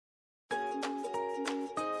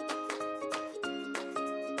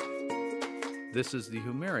This is the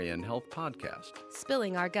Humarian Health Podcast.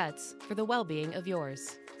 Spilling our guts for the well-being of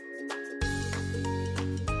yours.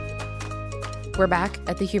 We're back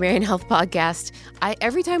at the Humarian Health Podcast.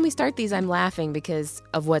 Every time we start these, I'm laughing because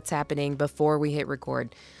of what's happening before we hit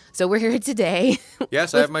record. So we're here today.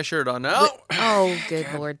 Yes, I have my shirt on now. Oh, good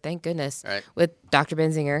Lord. Thank goodness. All right. With Dr.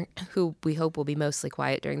 Benzinger, who we hope will be mostly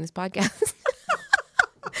quiet during this podcast.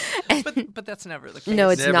 But that's never the case. No,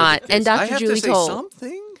 it's Never not. the case. And Dr. I have Julie to say Toll.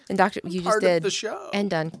 something. And Dr. You just Part did. of the show. And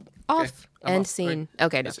done. Off. I'm End off. scene. Right.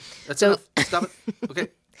 Okay, no. That's So- enough. Stop it. Okay.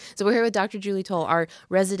 So we're here with Dr. Julie Toll, our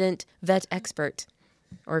resident vet expert.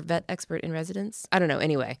 Or vet expert in residence? I don't know.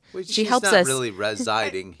 Anyway, Wait, she she's helps not us. really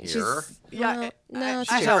residing here. She's- Yeah, no, I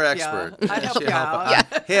She's help our ya. expert. I help She'll you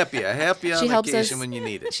out. Help you She on helps occasion us- when you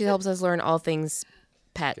need it. She helps us learn all things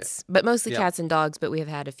pets, but mostly Yeah. cats and dogs. But we have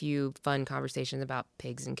had a few fun conversations about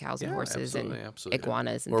pigs and cows and Yeah, horses absolutely, and absolutely.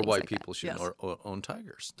 iguanas and or things why like people should Yes. own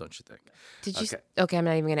tigers, don't you think? that. Did you? Okay. Okay, I'm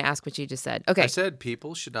not even going to ask what you just said. Okay, I said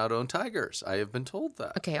people should not own tigers. I have been told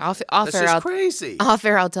that. okay. Off That's air, just crazy. off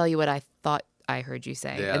air, I'll tell you what I thought I heard you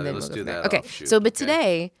say, Yeah, and then let's we'll go do from there. that Okay, offshoot, so but okay?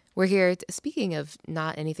 today we're here. Speaking of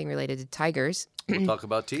not anything related to tigers, We'll talk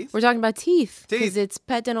about teeth. we're talking about teeth because Teeth. it's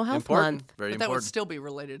Pet Dental Health Important. Month. Very But that would important. still be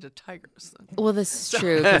related to tigers. Then. Well, this is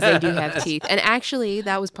true because they do have teeth. And actually,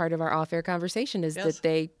 that was part of our off-air conversation is Yes. that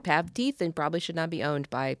they have teeth and probably should not be owned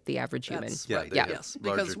by the average human. That's Yeah, right. they have Yes,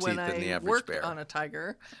 larger because when teeth than the I average worked bear. on a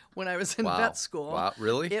tiger, when I was in Wow. vet school, Wow,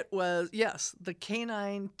 really? it was the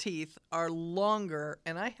canine teeth are longer,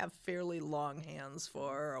 and I have fairly long hands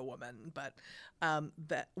for a woman, but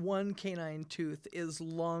that one canine tooth is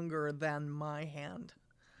longer than my hand.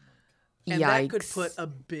 And that could Yikes. put a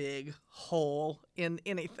big hole in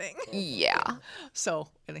anything. Yeah. So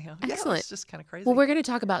anyhow, yeah, Excellent. it's just kind of crazy. Well, we're going to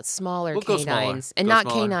talk about smaller We'll go smaller. canines. And Go not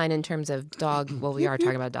smaller. canine in terms of dog. Well, we are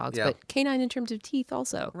talking about dogs, Yeah. but canine in terms of teeth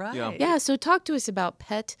also. right. Yeah, so talk to us about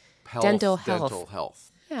pet dental health. Dental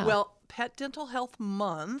health. Yeah. Well, Pet Dental Health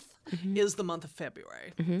Month Mm-hmm. is the month of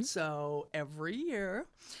February. So every year,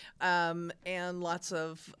 and lots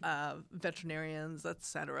of veterinarians,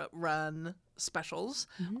 etc., run specials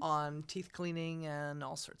Mm-hmm. on teeth cleaning and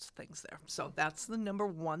all sorts of things there. So that's the number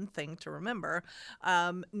one thing to remember.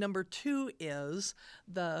 Number two is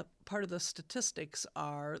the part of the statistics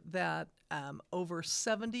are that over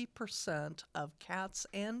 70% of cats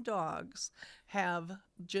and dogs have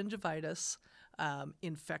gingivitis,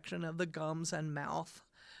 infection of the gums and mouth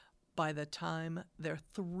by the time they're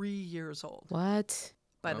 3 years old. what?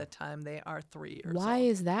 By the time they are 3 years Why old.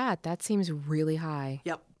 is that? That seems really high.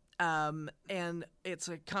 Yep. And it's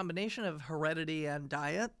a combination of heredity and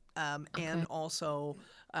diet, and also,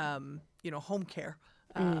 home care,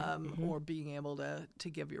 or being able to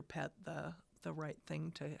give your pet the right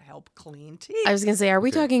thing to help clean teeth. I was going to say, are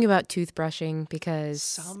we talking about toothbrushing? Because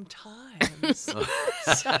Sometimes.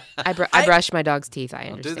 I brush my dog's teeth, I I'll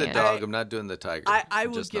do understand. the dog. I'm not doing the tiger. I I'm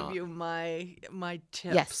will just give not. you my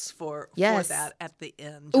tips Yes. for Yes. that at the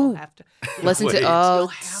end. Ooh. You'll have to Listen Wait. to oh, You'll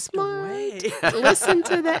have smart. to wait. Listen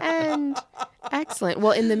to the end. Excellent.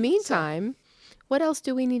 Well, in the meantime, what else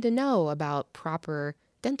do we need to know about proper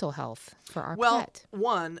dental health for our Well, pet?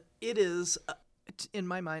 one, it is, in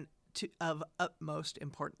my mind, of utmost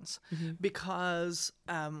importance because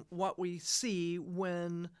what we see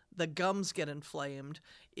when the gums get inflamed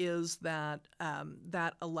is that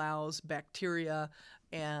that allows bacteria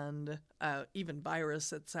and even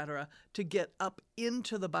virus, etc., to get up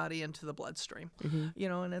into the body, into the bloodstream.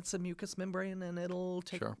 And it's a mucous membrane, and it'll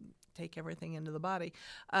take everything into the body,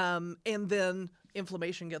 and then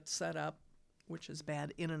inflammation gets set up, which is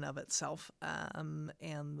bad in and of itself, and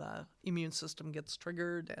the immune system gets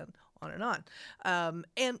triggered and on.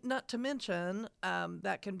 And not to mention,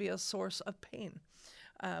 that can be a source of pain.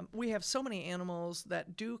 We have so many animals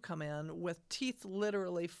that do come in with teeth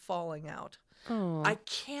literally falling out. Oh. I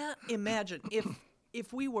can't imagine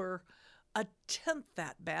if we were a tenth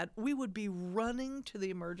that bad, we would be running to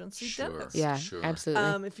the emergency dentist. Yeah, Sure.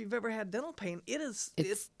 absolutely. If you've ever had dental pain, it's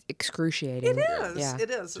excruciating. it is. Yeah. It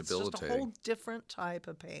is. It's just a Debilitating. whole different type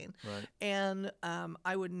of pain. Right. And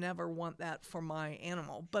I would never want that for my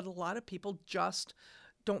animal. But a lot of people just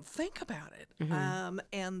don't think about it.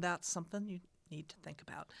 And that's something you need to think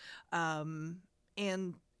about.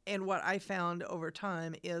 And what I found over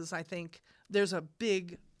time is I think there's a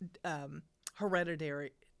big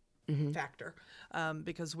hereditary factor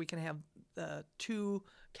because we can have two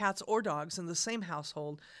cats or dogs in the same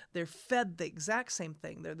household. They're fed the exact same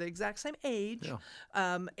thing. They're the exact same age,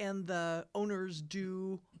 and the owners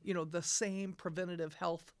do the same preventative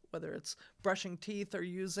health whether it's brushing teeth or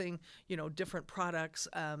using, different products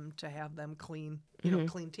to have them clean,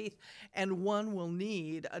 clean teeth. And one will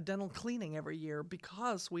need a dental cleaning every year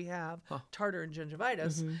because we have tartar and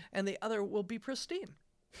gingivitis, and the other will be pristine.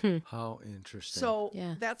 How interesting. So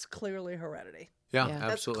Yeah. that's clearly heredity. yeah, Yeah.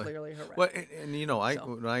 That's absolutely. clearly heredity. Well, and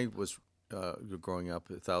So. when I was growing up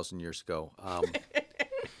 1,000 years ago,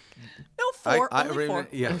 No, only four.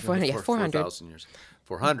 Yeah, 400. 4,000 years.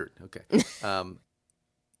 400. Okay.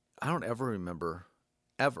 I don't ever remember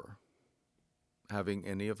ever having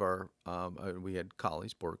any of our. We had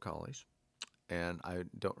collies, border collies, and I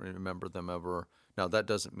don't remember them ever. Now that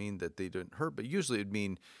doesn't mean that they didn't hurt, but usually it'd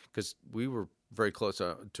mean because we were very close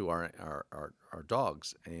to our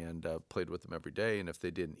dogs and played with them every day. And if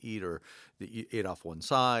they didn't eat or they ate off one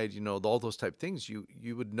side, all those type of things, you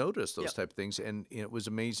would notice those Yep. type of things. And it was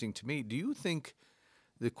amazing to me. Do you think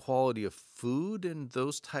the quality of food and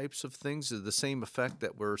those types of things is the same effect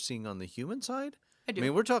that we're seeing on the human side? I do. I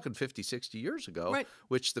mean, we're talking 50, 60 years ago, Right.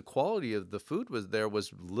 which the quality of the food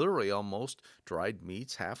was literally almost dried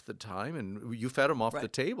meats half the time, and you fed them off the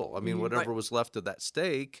Right. table. I mean, whatever Right. was left of that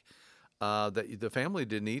steak that the family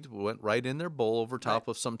didn't eat went right in their bowl over top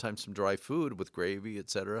of sometimes some dry food with gravy,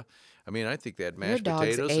 etc. I mean, I think they had mashed dogs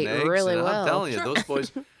potatoes ate and eggs. really and well. I'm telling you, those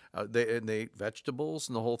boys, they ate vegetables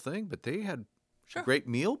and the whole thing, but they had great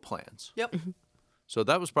meal plans. Yep. So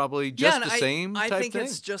that was probably just and the same I type think thing.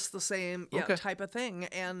 it's just the same Okay. type of thing,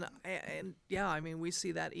 and yeah, I mean, we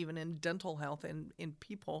see that even in dental health and in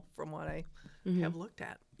people, from what I have looked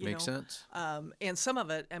at. Makes sense. And some of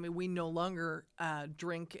it, I mean, we no longer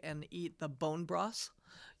drink and eat the bone broths,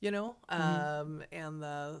 and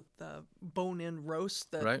the bone-in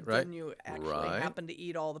roast that Right. then you actually Right. happen to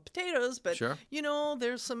eat all the potatoes, but Sure.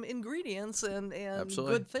 there's some ingredients and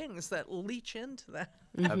Absolutely. good things that leach into that.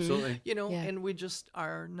 Absolutely. Yeah. And we just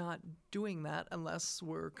are not doing that unless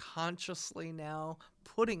we're consciously now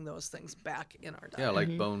putting those things back in our diet. Yeah,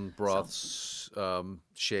 like bone broths,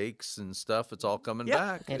 shakes and stuff. It's all coming Yep.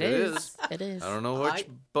 back. It is. It is. I don't know which I-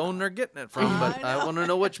 bone they're getting it from, but I want to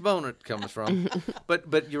know which bone it comes from.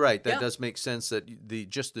 But you're right. That Yeah. does make sense. That the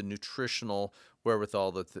nutritional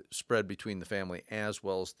wherewithal that spread between the family as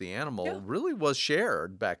well as the animal really was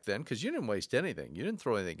shared back then, because you didn't waste anything. You didn't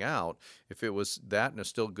throw anything out. If it was that and it's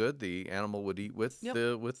still good, the animal would eat with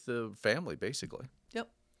the family basically. Yep,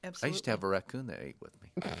 I absolutely. used to have a raccoon that ate with me.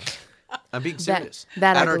 I'm being That- serious.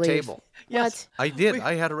 that I At our believe. table. Yes. I did.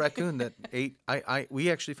 I had a raccoon that ate. We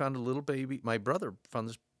actually found a little baby. My brother found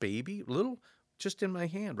this baby, little, just in my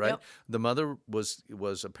hand. Right. Yep. The mother was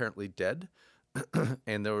apparently dead,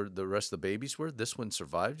 and the rest of the babies were. This one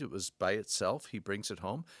survived. It was by itself. He brings it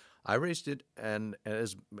home. I raised it, and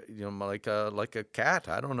as like a cat.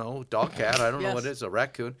 I don't know, dog cat. I don't know what it Yes. is. A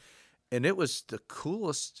raccoon. And it was the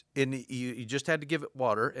coolest. And you just had to give it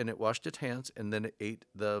water, and it washed its hands, and then it ate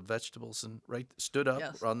the vegetables and stood up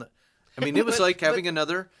Yes. on the. I mean, it was like having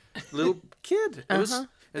another little kid. It was.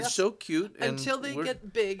 It's so cute. And Until they we're-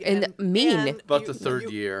 get big And mean. and about you- the third you-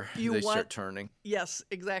 year, you they want- start turning. Yes,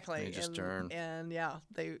 exactly. They just and, turn. And yeah,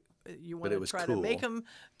 you want it to was try cool. to make them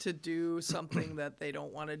to do something that they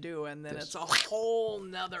don't want to do, and then it's a whole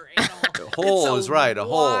nother animal. A hole is right. A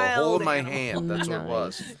hole in wild my animal. hand. That's what it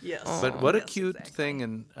was. Yes. But what a Yes, cute exactly. thing.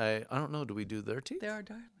 And I don't know. Do we do their teeth? They are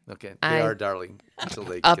darling. Okay. I- They are darling until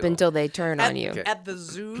they Up kill. until they turn on you. Okay. At the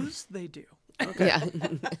zoos, they do. Yeah.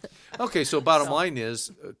 Okay, so bottom line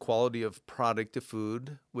is quality of product of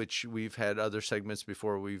food, which we've had other segments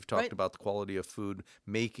before. We've talked Right. about the quality of food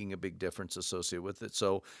making a big difference associated with it.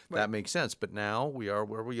 So that Right. makes sense. But now we are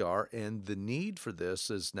where we are, and the need for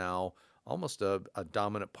this is now almost a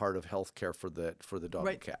dominant part of healthcare for the dog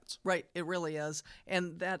and cats. Right, it really is.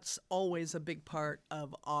 And that's always a big part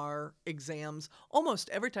of our exams. Almost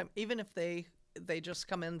every time, even if they just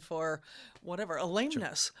come in for whatever, a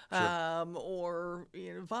lameness or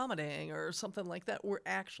vomiting or something like that, we're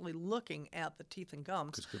actually looking at the teeth and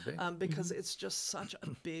gums could be. because it's just such a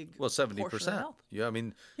big Well, portion of 70%. health. Yeah, I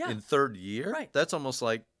mean, Yeah. in third year, Right. that's almost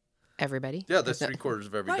like Everybody. that's 3/4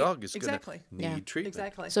 of every Right, dog is exactly. going to need Yeah. treatment.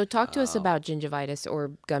 Exactly. So talk to us about gingivitis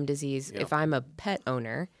or gum disease. If I'm a pet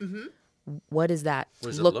owner, what does that What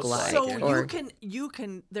does it look look like? like? So Or you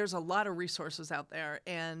can. There's a lot of resources out there,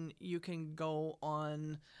 and you can go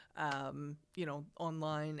on,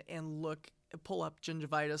 online and pull up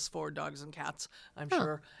gingivitis for dogs and cats. I'm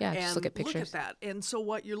sure. yeah, and just look at pictures. that. And so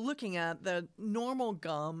what you're looking at, the normal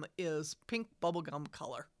gum is pink bubblegum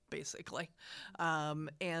color. basically. And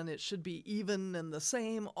it should be even and the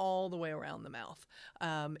same all the way around the mouth.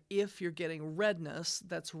 If you're getting redness,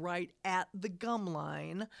 that's right at the gum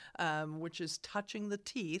line, which is touching the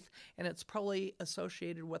teeth, and it's probably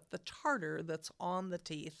associated with the tartar that's on the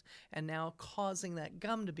teeth and now causing that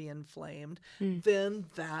gum to be inflamed, then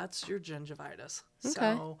that's your gingivitis. Okay.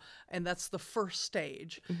 So, and that's the first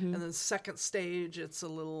stage. And then the second stage, it's a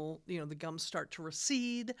little, the gums start to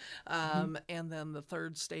recede. And then the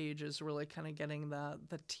third stage is really kind of getting the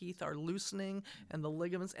teeth are loosening and the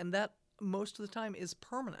ligaments, and that most of the time is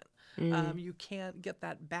permanent. You can't get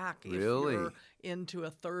that back if you're into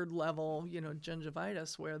a third level,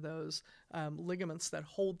 gingivitis, where those ligaments that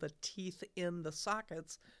hold the teeth in the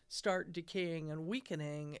sockets start decaying and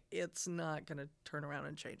weakening. It's not going to turn around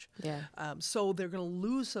and change. Yeah. So they're going to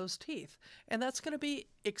lose those teeth, and that's going to be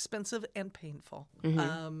expensive and painful.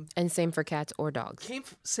 And same for cats or dogs.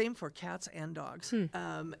 Same for cats and dogs.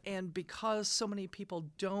 And because so many people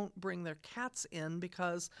don't bring their cats in,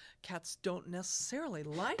 because cats don't necessarily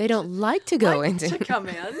like They don't like to go into. to come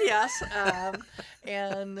in, yes.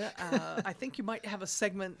 And I think you might have a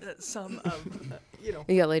segment, some of, You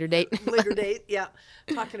got later date. later date, yeah,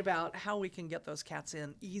 talking about how we can get those cats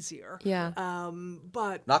in easier. Yeah.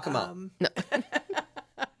 But Knock 'em out.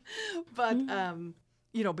 but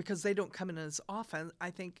because they don't come in as often, I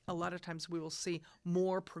think a lot of times we will see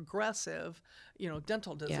more progressive,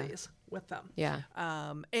 dental disease with them. Yeah.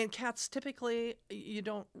 And cats typically,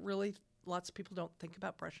 lots of people don't think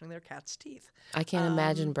about brushing their cat's teeth. I can't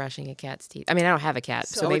imagine brushing a cat's teeth. I mean, I don't have a cat,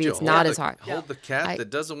 so Would maybe you it's not hold as the- hard. Hold the cat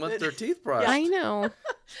that doesn't want their teeth brushed. I know.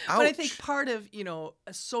 But I think Ouch. part of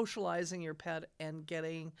socializing your pet and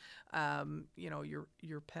getting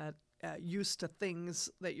your pet used to things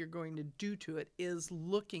that you're going to do to it is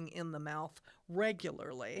looking in the mouth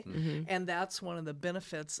regularly. And that's one of the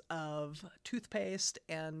benefits of toothpaste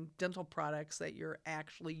and dental products that you're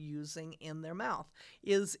actually using in their mouth,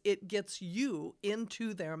 is it gets you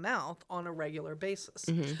into their mouth on a regular basis.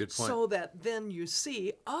 Good point. So that then you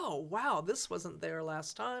see, oh, wow, this wasn't there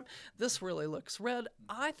last time. This really looks red.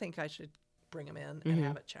 I think I should bring them in and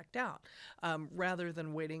have it checked out, rather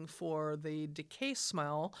than waiting for the decay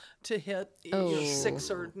smell to hit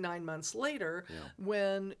 6 or 9 months later,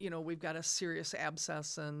 when we've got a serious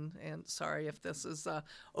abscess, and sorry if this is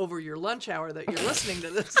over your lunch hour that you're listening to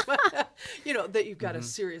this, but that you've got a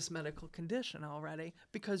serious medical condition already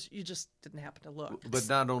because you just didn't happen to look. But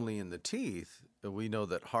not only in the teeth, we know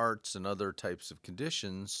that hearts and other types of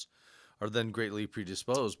conditions are then greatly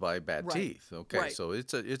predisposed by bad Right. teeth. Okay, Right. so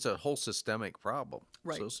it's a whole systemic problem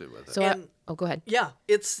Right. associated with it. So, go ahead. Yeah,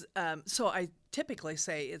 it's so I typically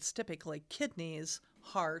say it's typically kidneys,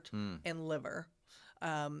 heart, and liver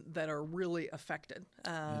that are really affected.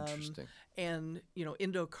 Interesting. And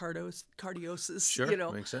endocardiosis,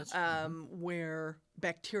 Sure, makes sense. where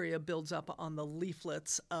bacteria builds up on the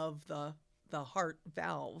leaflets of the heart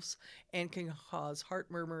valves and can cause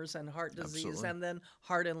heart murmurs and heart disease, Absolutely. and then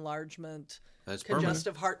heart enlargement, That's permanent.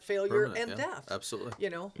 congestive heart failure, Permanent, and yeah, death.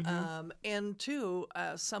 absolutely. And two,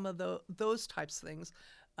 some of those types of things,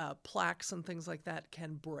 plaques and things like that,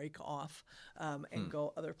 can break off and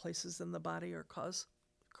go other places in the body or cause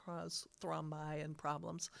thrombi and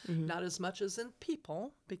problems. Not as much as in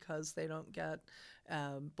people, because they don't get,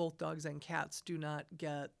 both dogs and cats do not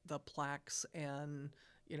get the plaques and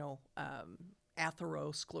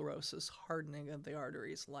atherosclerosis, hardening of the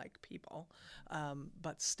arteries, like people,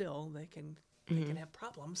 but still they can have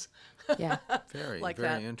problems. Yeah. Very, like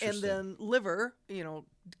very that. interesting. And then liver,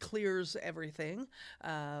 clears everything.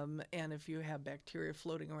 And if you have bacteria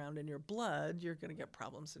floating around in your blood, you're going to get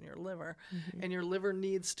problems in your liver. And your liver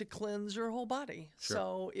needs to cleanse your whole body. Sure.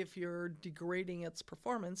 So if you're degrading its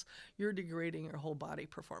performance, you're degrading your whole body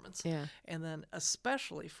performance. Yeah. And then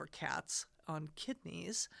especially for cats, on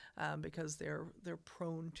kidneys, because they're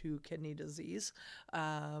prone to kidney disease.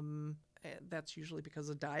 That's usually because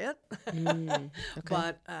of diet.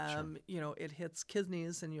 But, it hits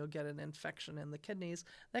kidneys and you'll get an infection in the kidneys.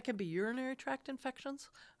 That can be urinary tract infections,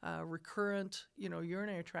 recurrent,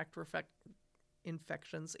 urinary tract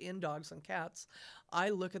infections in dogs and cats. I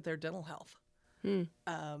look at their dental health. And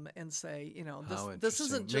say, this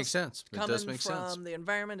isn't Makes just sense. It coming does make from sense. the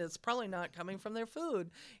environment. It's probably not coming from their food.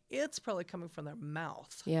 It's probably coming from their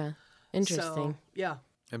mouth. Yeah. Interesting. So, yeah.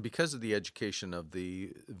 And because of the education of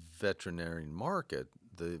the veterinarian market,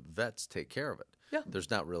 the vets take care of it. Yeah. There's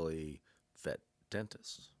not really vet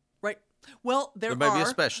dentists. Right. Well, there might are. be a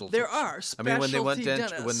specialty. There are specialty when they want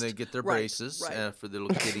dentists. when they get their Right, braces right. for the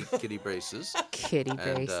little kitty braces. Kitty And,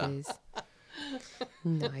 braces.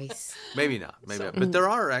 Nice. Maybe not. Maybe not. But there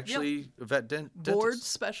are actually vet dentists. Board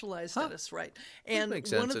specialized dentists, right? And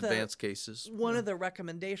makes one sense. of the Advanced cases. one of the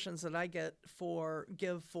recommendations that I give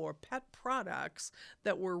for pet products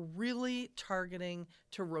that we're really targeting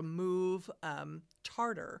to remove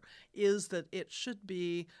tartar is that it should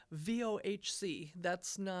be VOHC.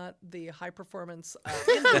 That's not the high performance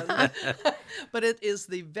engine, but it is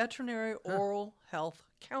the Veterinary Oral Health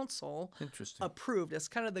Council Interesting. approved. It's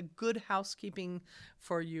kind of the good housekeeping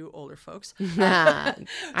for you older folks. I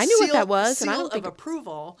knew what that was, and I seal don't think of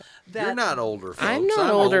approval that You're not older folks. I'm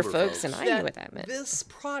not older folks, and I knew what that meant. this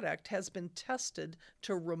product has been tested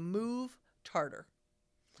to remove tartar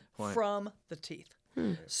Right. from the teeth.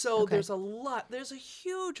 So there's a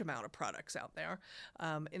huge amount of products out there.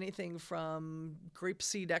 Anything from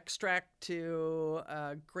grapeseed extract to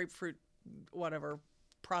grapefruit, whatever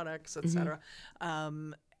products, etc.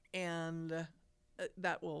 And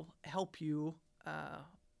that will help you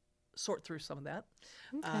sort through some of that.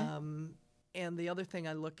 And the other thing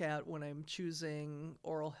I look at when I'm choosing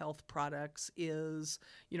oral health products is,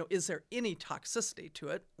 is there any toxicity to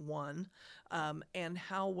it? One, and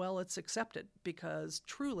how well it's accepted, because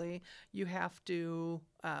truly you have to,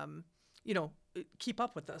 keep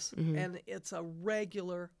up with this, and it's a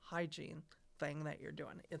regular hygiene thing that you're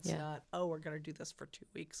doing. It's not, we're going to do this for 2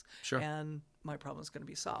 weeks, and my problem is going to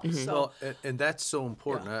be solved. So, Well, and that's so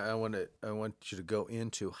important. I want you to go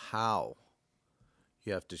into how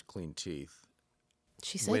you have to clean teeth.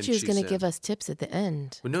 She said when she was going she's to give in. us tips at the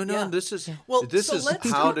end. Well, no, Yeah. this is Well, this so is let's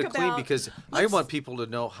how talk to clean, about- because I want people to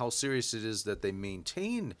know how serious it is that they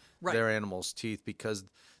maintain Right. their animals' teeth, because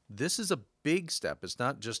this is a big step. It's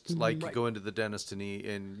not just like you go into the dentist and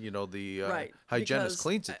the Right, hygienist because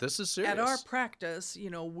cleans it. This is serious. At our practice,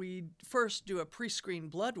 we first do a pre-screen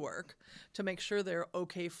blood work to make sure they're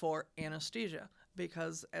okay for anesthesia.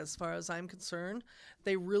 Because as far as I'm concerned,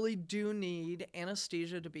 they really do need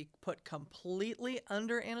anesthesia to be put completely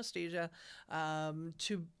under anesthesia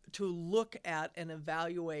to look at and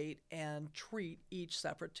evaluate and treat each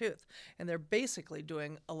separate tooth. And they're basically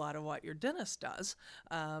doing a lot of what your dentist does.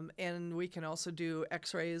 And we can also do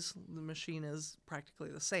x-rays. The machine is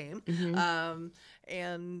practically the same.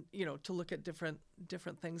 And, to look at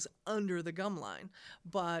different things under the gum line.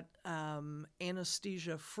 But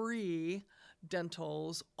anesthesia-free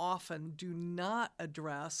dentals often do not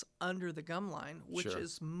address under the gum line, which Sure.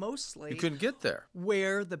 is mostly You couldn't get there.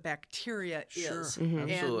 where the bacteria Sure. is,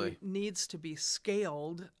 Absolutely. and needs to be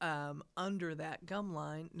scaled under that gum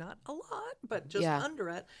line, not a lot, but just Yeah. under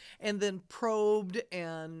it, and then probed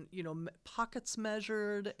and pockets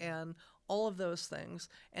measured and all of those things,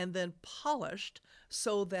 and then polished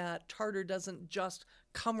so that tartar doesn't just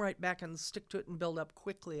come right back and stick to it and build up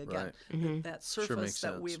quickly again. That surface makes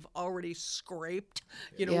that sense. we've already scraped,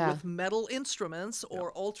 Yeah. with metal instruments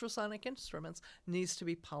or ultrasonic instruments, needs to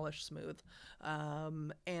be polished smooth.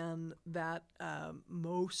 And that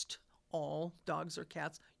most all dogs or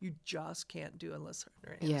cats you just can't do unless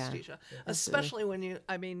they're under Yeah. anesthesia. Especially when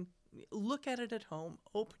look at it at home,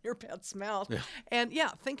 open your pet's mouth, and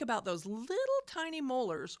think about those little tiny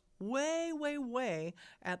molars way, way, way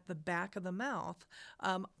at the back of the mouth.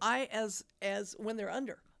 As when they're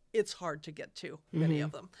under, it's hard to get to many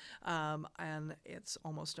of them, and it's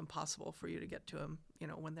almost impossible for you to get to them,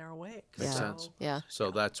 when they're awake. Makes So, sense. Yeah. So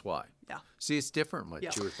that's why. Yeah. See, it's different what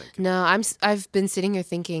Yeah. you were thinking. No, I've been sitting here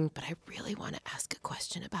thinking, but I really want to ask a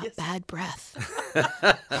question about bad breath.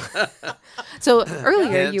 So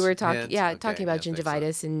earlier you were talking, Hint. talking about Yeah, thanks,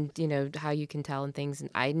 gingivitis and how you can tell and things. And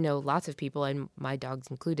I know lots of people, and my dogs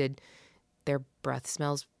included, their breath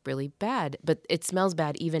smells really bad, but it smells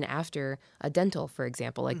bad even after a dental, for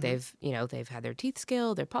example. Like they've had their teeth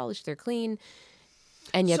scaled, they're polished, they're clean,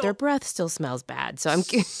 and yet So- their breath still smells bad. So I'm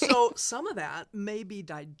So some of that may be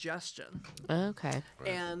digestion, okay.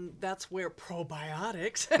 and that's where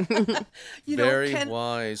probiotics, Very can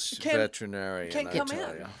wise veterinarian, can I come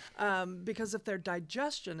tell in, you. because if their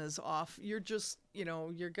digestion is off, you're just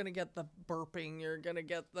you're going to get the burping, you're going to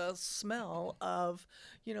get the smell of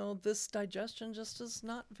this digestion just is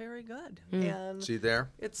not very good, and See there?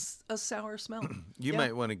 it's a sour smell. You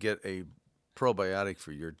might want to get a probiotic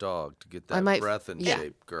for your dog to get I that might- breath in yeah.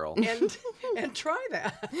 shape, girl. and try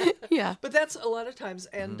that. Yeah. But that's a lot of times,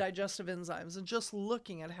 and digestive enzymes, and just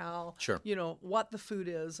looking at how, Sure. what the food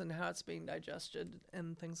is and how it's being digested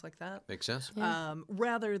and things like that. Makes sense?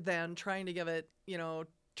 Rather than trying to give it,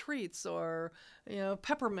 treats or,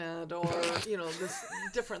 peppermint or, this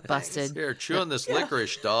different Busted. things. Here, chew on this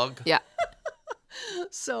licorice, dog. Yeah.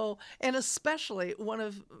 So, and especially one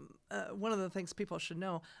of the things people should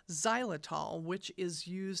know, xylitol, which is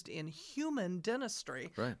used in human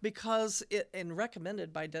dentistry, Right. because and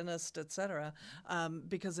recommended by dentists, etc.,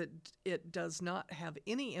 because it does not have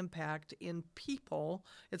any impact in people.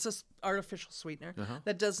 It's an artificial sweetener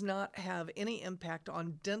that does not have any impact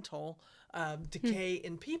on dental decay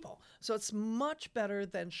in people. So it's much better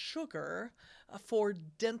than sugar for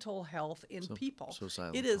dental health in people. so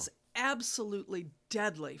xylitol. It is absolutely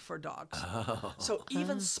deadly for dogs. Oh. So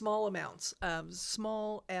even small amounts,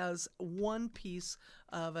 small as one piece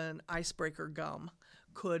of an icebreaker gum,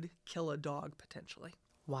 could kill a dog potentially.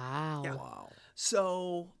 Wow. Yeah. Wow.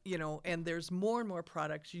 So, and there's more and more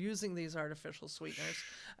products using these artificial sweeteners,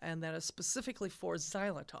 and that is specifically for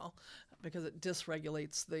xylitol because it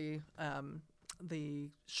dysregulates the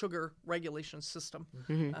sugar regulation system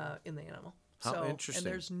in the animal. How interesting.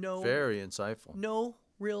 And there's very insightful. no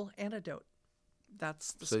real antidote.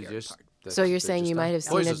 That's the scary part. So you're saying you might have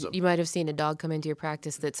seen seen a dog come into your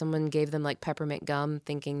practice that someone gave them like peppermint gum,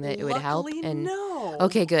 thinking that it would help. Luckily, And no.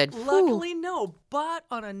 okay, good. Luckily, no. But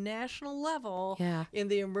on a national level, Yeah. in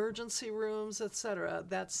the emergency rooms, etc.,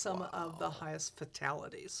 that's some of the highest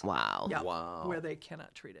fatalities. Wow. Yeah, Wow. where they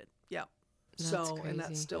cannot treat it. Yeah. That's And that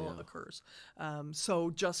crazy. still occurs.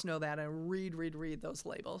 So just know that and read those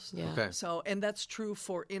labels. Yeah. Okay. So, and that's true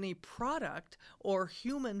for any product or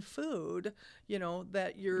human food,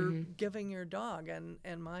 that you're giving your dog. And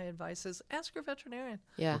my advice is ask your veterinarian.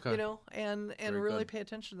 Yeah. Okay. And Very really good. pay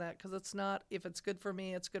attention to that, because it's not, if it's good for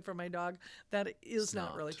me, it's good for my dog. That is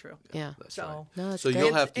not really true. Yeah. That's So, right. No, that's So great. you'll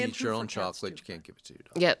And- have to and eat true your for own cats, chocolate. too. You can't give it to your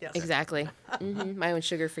dog. Yep, Yes. exactly. My own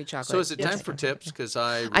sugar-free chocolate. So is it time Yes. for tips? Because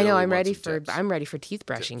I I know really I'm want ready some for tips. I'm ready for teeth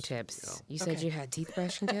brushing tips. Yeah. You said Okay. you had teeth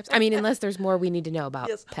brushing tips. I mean, unless there's more we need to know about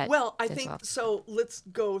Yes. pet. Well, I dental think health. so. Let's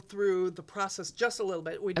go through the process just a little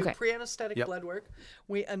bit. We do Okay. pre-anesthetic Yep. blood work.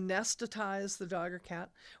 We anesthetize the dog or cat.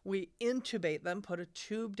 We intubate them, put a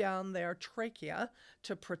tube down their trachea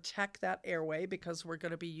to protect that airway, because we're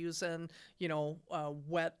going to be using,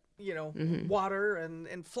 wet, water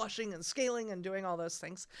and flushing and scaling and doing all those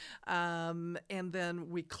things. And then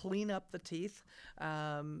we clean up the teeth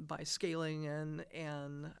by scaling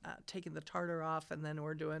and taking the tartar off. And then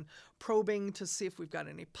we're doing probing to see if we've got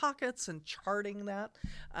any pockets and charting that.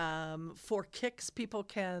 For kicks, people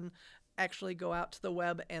can actually go out to the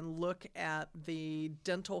web and look at the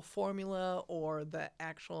dental formula or the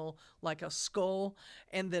actual, like a skull,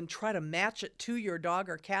 and then try to match it to your dog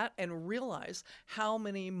or cat and realize how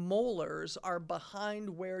many molars are behind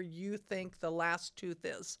where you think the last tooth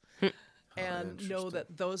is. And know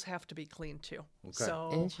that those have to be clean too. Okay.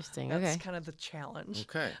 So Interesting. that's Okay. kind of the challenge.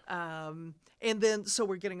 Okay. And then, so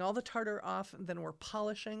we're getting all the tartar off, and then we're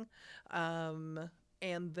polishing.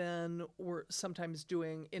 And then we're sometimes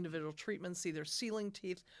doing individual treatments, either sealing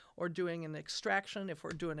teeth or doing an extraction. If we're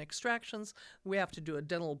doing extractions, we have to do a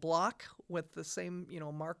dental block with the same,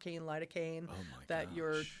 Marcaine, lidocaine that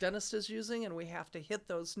your dentist is using, and we have to hit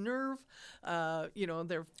those nerve. They're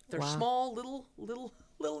Wow. small, little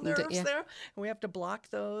nerves yeah. there, and we have to block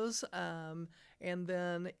those. And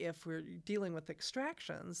then if we're dealing with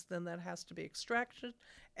extractions, then that has to be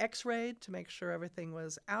x-rayed to make sure everything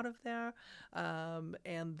was out of there.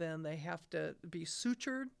 And then they have to be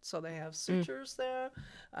sutured, so they have sutures there.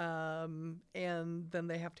 And then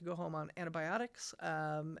they have to go home on antibiotics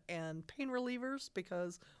and pain relievers,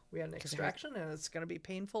 because we had an extraction and it's going to be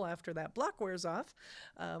painful after that block wears off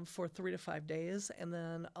for 3 to 5 days. And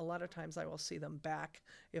then a lot of times I will see them back.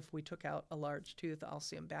 If we took out a large tooth, I'll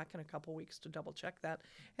see them back in a couple weeks to double check that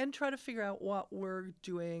and try to figure out what we're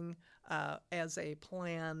doing as a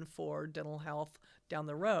plan for dental health down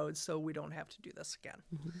the road, so we don't have to do this again.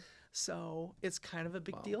 So it's kind of a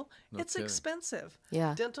big deal. It's kidding. expensive.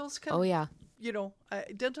 Yeah. Dentals can, Oh yeah.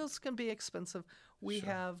 dentals can be expensive. We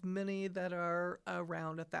have many that are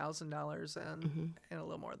around $1,000 and a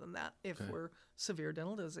little more than that if we're severe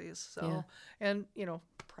dental disease. So, and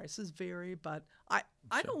prices vary, but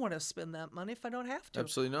I don't want to spend that money if I don't have to.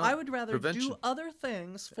 Absolutely not. I would rather Prevention. do other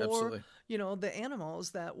things for Absolutely. the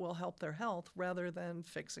animals that will help their health rather than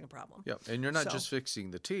fixing a problem. Yeah, and you're not So- just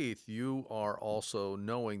fixing the teeth. You are also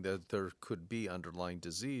knowing that there could be underlying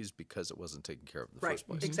disease because it wasn't taken care of in the Right. first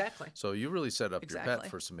place. Exactly. So you really set up your Exactly. pet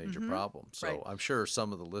for some major problems. So Right. I'm sure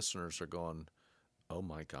some of the listeners are going, "Oh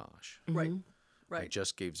my gosh, Right. I Right.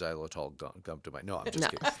 just gave xylitol gum to my." No, I'm just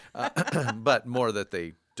kidding. But more that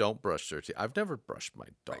they don't brush their teeth. I've never brushed my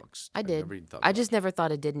dogs. I I've did. never even thought I about just never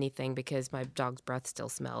thought it did anything because my dog's breath still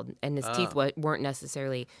smelled and his teeth weren't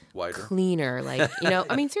necessarily Whiter? cleaner. Like,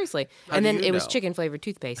 I mean, seriously. How And do then you it was know? chicken flavored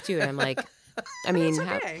toothpaste too. And I'm like, I mean, It's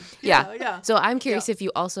okay. yeah. Yeah. So I'm curious if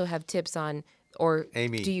you also have tips on Or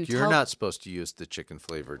Amy, do you you're tell? not supposed to use the chicken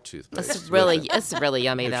flavored toothpaste. It's really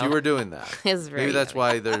yummy If though. you were doing that, It's very maybe that's yummy.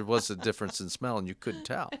 why there was a difference in smell and you couldn't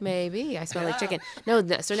tell. Maybe I smell like chicken. No,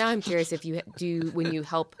 so now I'm curious if you do when you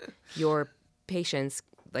help your patients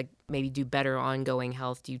like maybe do better ongoing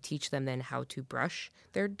health. Do you teach them then how to brush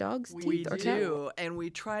their dog's We teeth or cat? do, and we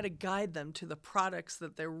try to guide them to the products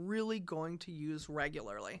that they're really going to use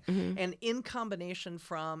regularly. And in combination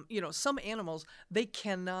from, some animals, they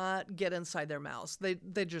cannot get inside their mouths.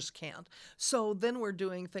 They just can't. So then we're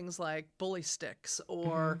doing things like bully sticks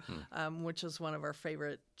or, which is one of our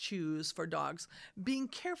favorite chews for dogs, being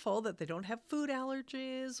careful that they don't have food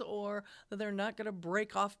allergies or that they're not going to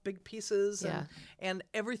break off big pieces. Yeah. And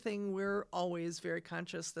everything we're always very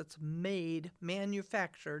conscious that's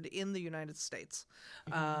manufactured in the United States.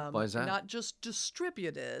 Why is that? Not just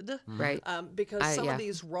distributed. Right. Because some yeah. of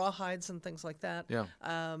these rawhides and things like that, Yeah.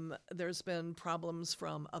 there's been problems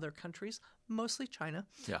from other countries, mostly China,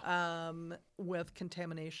 Yeah. with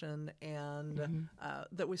contamination and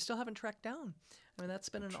that we still haven't tracked down. I mean, that's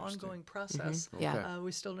been an ongoing process. Yeah. Okay.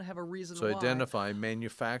 We still don't have a reason So why. identify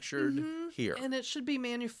manufactured here. And it should be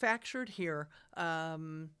manufactured here.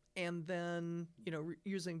 And then,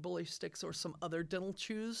 using bully sticks or some other dental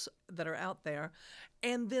chews that are out there.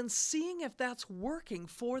 And then seeing if that's working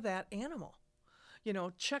for that animal.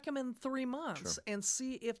 Check them in 3 months and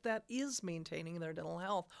see if that is maintaining their dental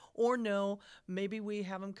health. Or no, maybe we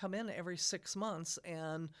have them come in every 6 months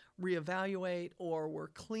and reevaluate, or we're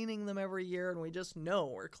cleaning them every year and we just know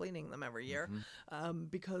we're cleaning them every year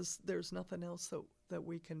because there's nothing else that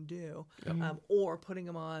we can do. Or putting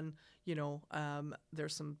them on,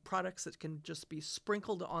 there's some products that can just be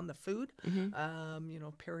sprinkled on the food.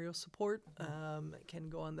 Perio support can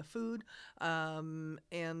go on the food.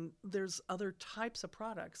 And there's other types of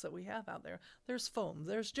products that we have out there. There's foam,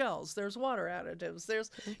 there's gels, there's water additives,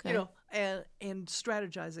 there's, and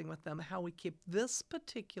strategizing with them how we keep this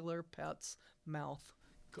particular pet's mouth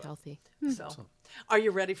good. Healthy. So, are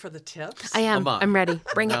you ready for the tips? I am. Come on. I'm ready.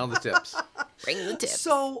 Bring it. Down the tips. Bring the tips.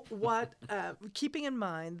 So keeping in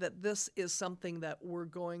mind that this is something that we're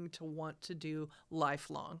going to want to do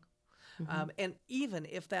lifelong. And even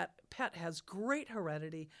if that pet has great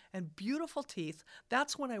heredity and beautiful teeth,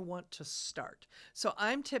 that's when I want to start. So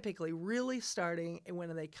I'm typically really starting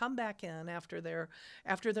when they come back in after their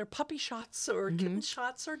puppy shots or kitten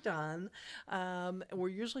shots are done. We're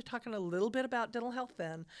usually talking a little bit about dental health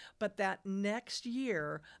then, but that next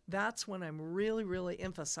year, that's when I'm really, really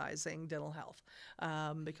emphasizing dental health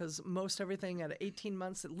because most everything at 18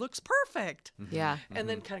 months, it looks perfect. Yeah. And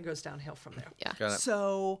then kind of goes downhill from there. Yeah. Got it.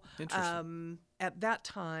 So Interesting. at that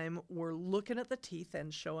time, we're looking at the teeth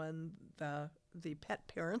and showing the pet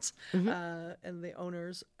parents and the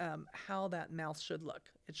owners how that mouth should look.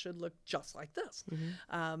 It should look just like this.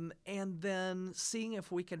 And then seeing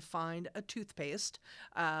if we can find a toothpaste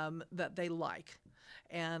that they like.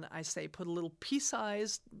 And I say put a little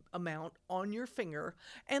pea-sized amount on your finger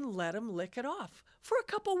and let them lick it off for a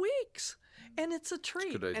couple weeks. And it's a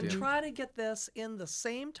treat. good And idea. try to get this in the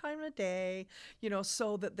same time of day,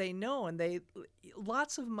 so that they know. And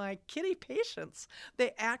lots of my kitty patients,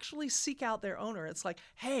 they actually seek out their owner. It's like,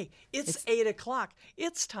 hey, it's 8 o'clock.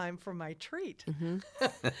 It's time for my treat.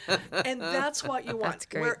 And that's what you want, That's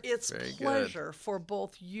great. where it's Very good. pleasure for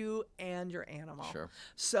both you and your animal. Sure.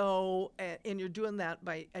 So, and you're doing that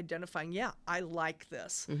by identifying, I like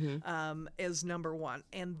this as number one.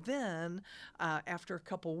 And then after a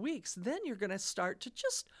couple weeks, then you're going to start to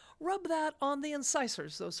just rub that on the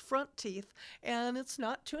incisors, those front teeth. And it's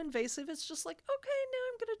not too invasive. It's just like, okay, now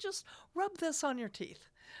I'm going to just rub this on your teeth.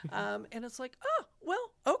 And it's like, oh,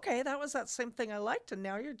 well, okay, that was that same thing I liked. And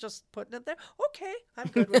now you're just putting it there. Okay, I'm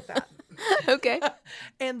good with that. Okay.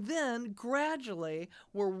 And then gradually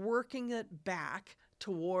we're working it back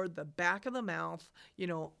toward the back of the mouth,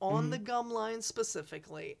 on the gum line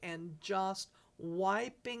specifically, and just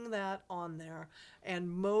wiping that on there. And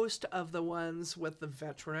most of the ones with the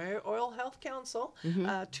Veterinary Oral Health Council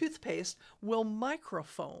toothpaste will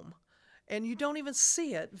microfoam. And you don't even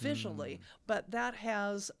see it visually, but that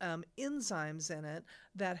has enzymes in it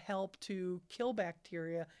that help to kill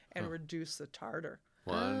bacteria and reduce the tartar.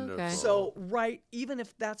 Wonderful. So, even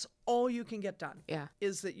if that's all you can get done, Yeah.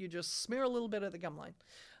 is that you just smear a little bit of the gum line.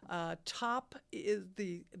 Top is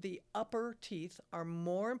the upper teeth are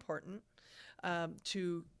more important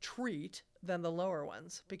to treat than the lower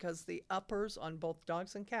ones, because the uppers on both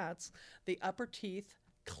dogs and cats, the upper teeth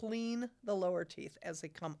clean the lower teeth as they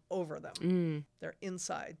come over them. They're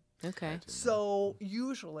inside. Okay. So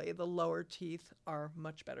usually the lower teeth are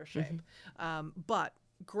much better shape. But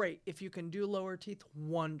great. If you can do lower teeth,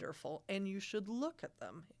 wonderful. And you should look at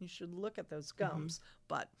them. You should look at those gums.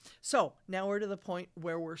 But so now we're to the point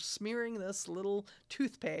where we're smearing this little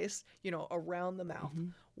toothpaste, around the mouth.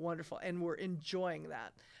 Wonderful. And we're enjoying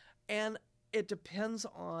that. And it depends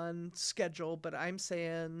on schedule, but I'm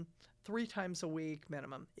saying 3 times a week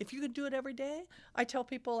minimum. If you can do it every day, I tell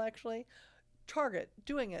people actually target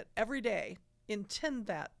doing it every day. Intend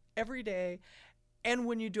that every day. And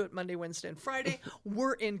when you do it Monday, Wednesday, and Friday,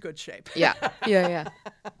 we're in good shape. Yeah.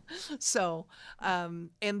 So, and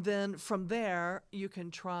then from there, you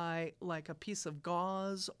can try like a piece of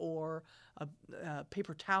gauze or a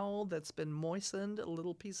paper towel that's been moistened, a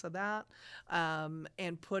little piece of that,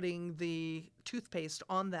 and putting the toothpaste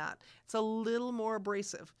on that. It's a little more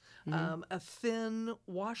abrasive. A thin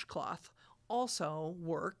washcloth also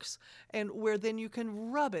works, and where then you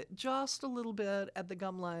can rub it just a little bit at the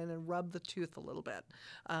gum line and rub the tooth a little bit.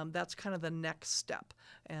 That's kind of the next step,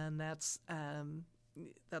 and that's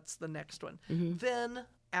the next one. Then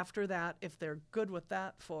after that, if they're good with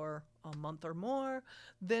that for a month or more,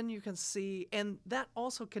 then you can see, and that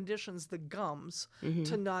also conditions the gums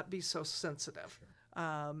to not be so sensitive.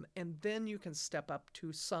 And then you can step up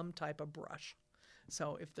to some type of brush.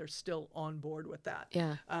 So if they're still on board with that.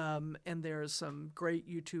 Yeah. And there's some great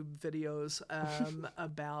YouTube videos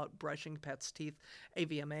about brushing pets' teeth.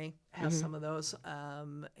 AVMA has some of those.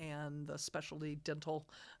 And the specialty dental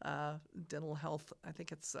health, I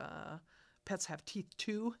think it's Pets Have Teeth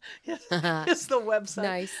Too is the website.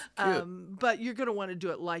 Nice. But you're going to want to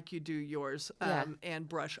do it like you do yours, Yeah. and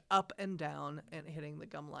brush up and down and hitting the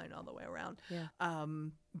gum line all the way around. Yeah.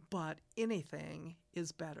 But anything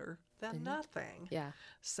is better than nothing. Yeah.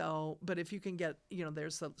 So, but if you can get,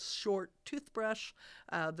 there's a short toothbrush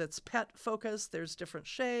that's pet focused. There's different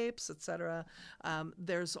shapes, etc.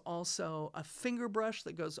 There's also a finger brush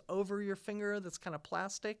that goes over your finger that's kind of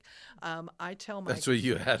plastic. I tell my That's what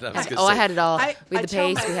you had. I had it all. We I had the tell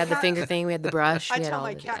paste, my we had the cat- finger thing, we had the brush. I we had tell all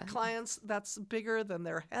my of it, cat yeah. clients that's bigger than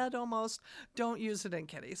their head almost. Don't use it in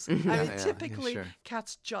kitties. I mean, yeah, typically sure.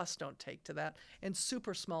 cats just don't take to that, and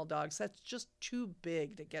super small dogs, that's just too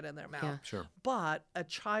big to get in their mouth. Yeah. Sure. But a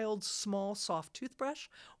child's small, soft toothbrush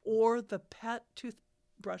or the pet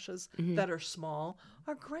toothbrushes that are small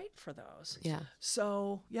are great for those. Yeah.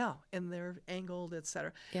 So yeah, and they're angled,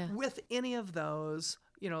 etc. Yeah. With any of those,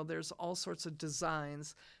 there's all sorts of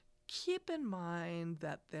designs. Keep in mind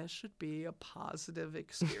that this should be a positive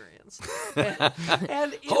experience.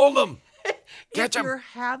 and if, Hold them. if you're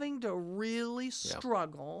having to really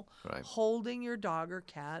struggle Right. holding your dog or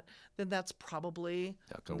cat, then that's probably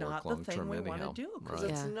Not gonna not work the thing long-term we want anyhow. to do because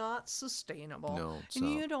Right. it's Yeah. not sustainable. No, it's and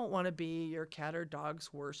not. you don't want to be your cat or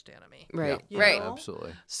dog's worst enemy. Right. You Right. know?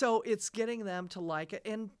 Absolutely. So it's getting them to like it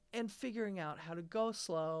and figuring out how to go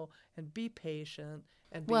slow and be patient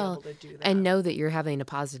and be able to do that. And know that you're having a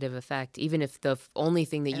positive effect, even if the only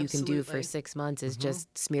thing that you can do for Absolutely. 6 months is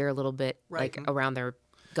just smear a little bit Right. like around their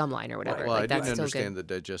gum line or whatever. Well, like I that's didn't still understand good.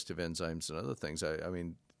 the digestive enzymes and other things. I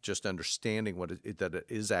mean, just understanding that it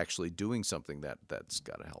is actually doing something that's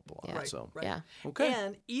got to help a lot. Yeah. Right, So right. Yeah. okay.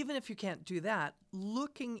 And even if you can't do that,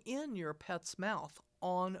 looking in your pet's mouth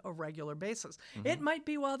on a regular basis. It might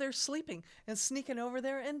be while they're sleeping and sneaking over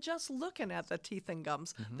there and just looking at the teeth and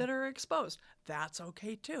gums that are exposed. That's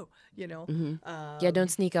okay too, Yeah, don't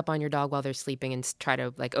sneak up on your dog while they're sleeping and try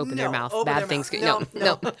to like open their No, mouth. open Bad their things. mouth.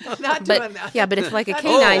 No. Not But doing that. yeah, but if like a Not-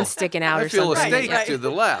 canine's sticking out I or feel a something. steak right. to the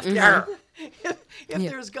left. Yeah. If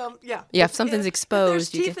there's gum, yeah. Yeah, if something's exposed,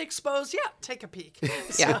 If you there's teeth exposed, yeah, take a peek.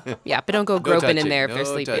 Yeah, yeah, but don't go groping in touching, there if no they're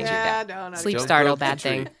sleeping. touching. Yeah, no, not Sleep again. Don't startle, grope bad the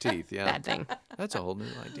thing. Teeth, yeah. Bad thing. That's a whole new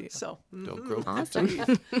idea. So, Don't grope the Awesome.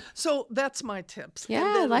 teeth. so that's my tips. Yeah, and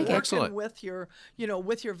I then like it. working Excellent. with your,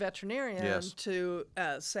 with your veterinarian Yes. to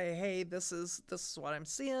say, hey, this is what I'm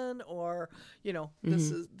seeing, or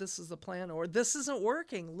Mm-hmm. this is the plan, or this isn't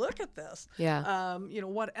working. Look at this. Yeah.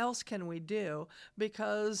 What else can we do?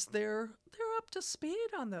 Because they're up to speed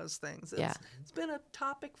on those things. Yeah. It's been a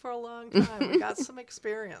topic for a long time. We got some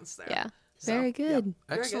experience there. Yeah. So, Very yep, good. very good.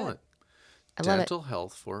 Excellent. I love it. Dental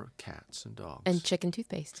health for cats and dogs. And chicken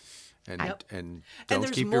toothpaste. and Yep. don't there's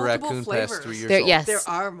keep your multiple raccoon flavors. past 3 years There- old. yes. There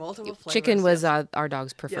are multiple flavors. Chicken was yes. our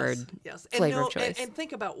dog's preferred Yes. flavor and choice. And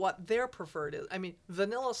think about what their preferred is. I mean,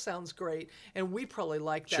 vanilla sounds great, and we probably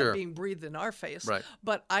like that Sure. being breathed in our face. Right.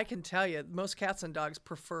 But I can tell you, most cats and dogs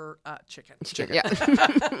prefer chicken. Yeah.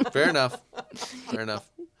 Fair enough. Fair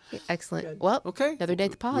enough. Excellent. Well, Okay. another day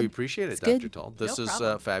at the pod. We appreciate it, It's Dr. good. Tull. This No is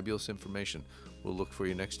problem. fabulous information. We'll look for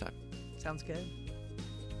you next time. Sounds good.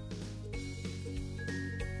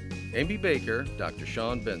 Amy Baker, Dr.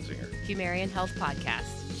 Sean Benzinger, Humarian Health Podcast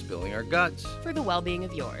spilling our guts. for the well-being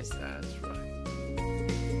of yours. That's right.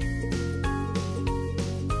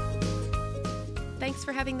 Thanks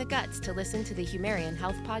for having the guts to listen to the Humarian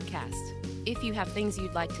Health Podcast. If you have things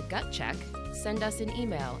you'd like to gut check, send us an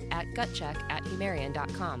email at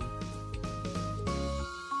gutcheck@humarian.com.